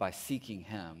by seeking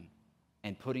him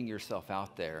and putting yourself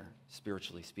out there,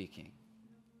 spiritually speaking.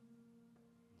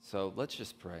 So let's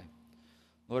just pray.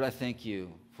 Lord, I thank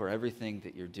you for everything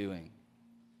that you're doing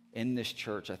in this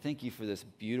church. I thank you for this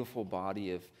beautiful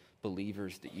body of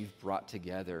believers that you've brought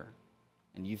together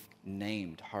and you've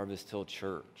named Harvest Hill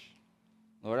Church.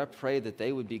 Lord, I pray that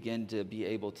they would begin to be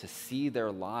able to see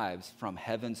their lives from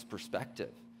heaven's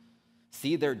perspective,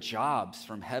 see their jobs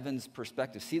from heaven's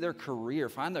perspective, see their career,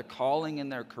 find their calling in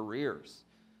their careers.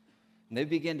 And they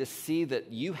begin to see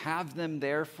that you have them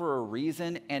there for a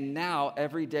reason, and now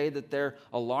every day that their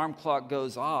alarm clock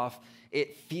goes off,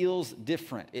 it feels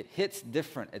different. It hits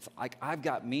different. It's like, I've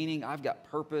got meaning, I've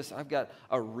got purpose, I've got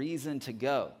a reason to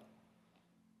go.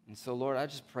 And so, Lord, I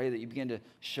just pray that you begin to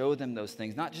show them those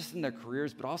things, not just in their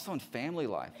careers, but also in family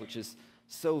life, which is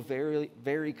so very,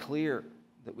 very clear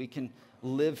that we can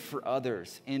live for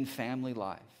others in family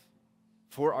life,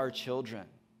 for our children,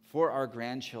 for our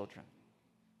grandchildren.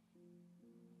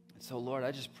 So, Lord,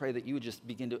 I just pray that you would just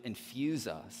begin to infuse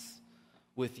us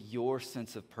with your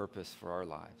sense of purpose for our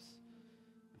lives.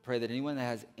 I pray that anyone that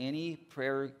has any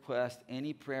prayer request,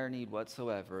 any prayer need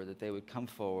whatsoever, that they would come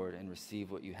forward and receive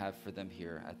what you have for them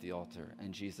here at the altar.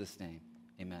 In Jesus' name,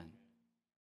 amen.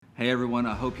 Hey, everyone.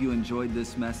 I hope you enjoyed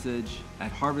this message.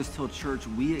 At Harvest Hill Church,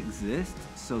 we exist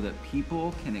so that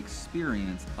people can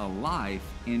experience a life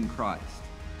in Christ.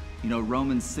 You know,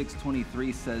 Romans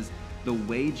 6:23 says, The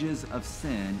wages of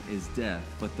sin is death,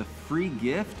 but the free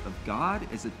gift of God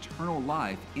is eternal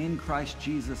life in Christ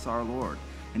Jesus our Lord.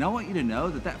 And I want you to know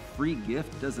that that free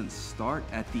gift doesn't start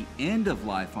at the end of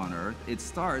life on earth. It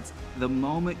starts the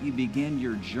moment you begin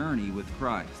your journey with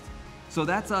Christ. So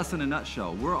that's us in a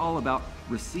nutshell. We're all about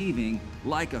receiving,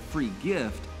 like a free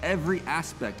gift, every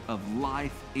aspect of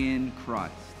life in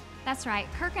Christ. That's right.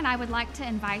 Kirk and I would like to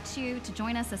invite you to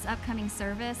join us this upcoming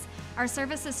service. Our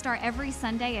services start every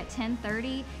Sunday at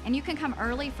 10:30, and you can come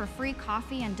early for free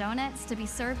coffee and donuts to be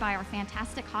served by our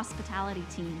fantastic hospitality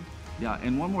team. Yeah,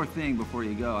 and one more thing before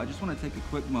you go, I just want to take a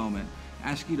quick moment,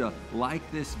 ask you to like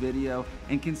this video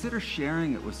and consider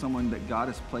sharing it with someone that God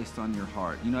has placed on your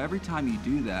heart. You know, every time you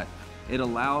do that, it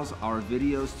allows our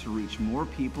videos to reach more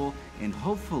people and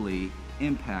hopefully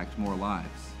impact more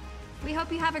lives. We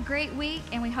hope you have a great week,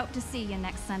 and we hope to see you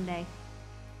next Sunday.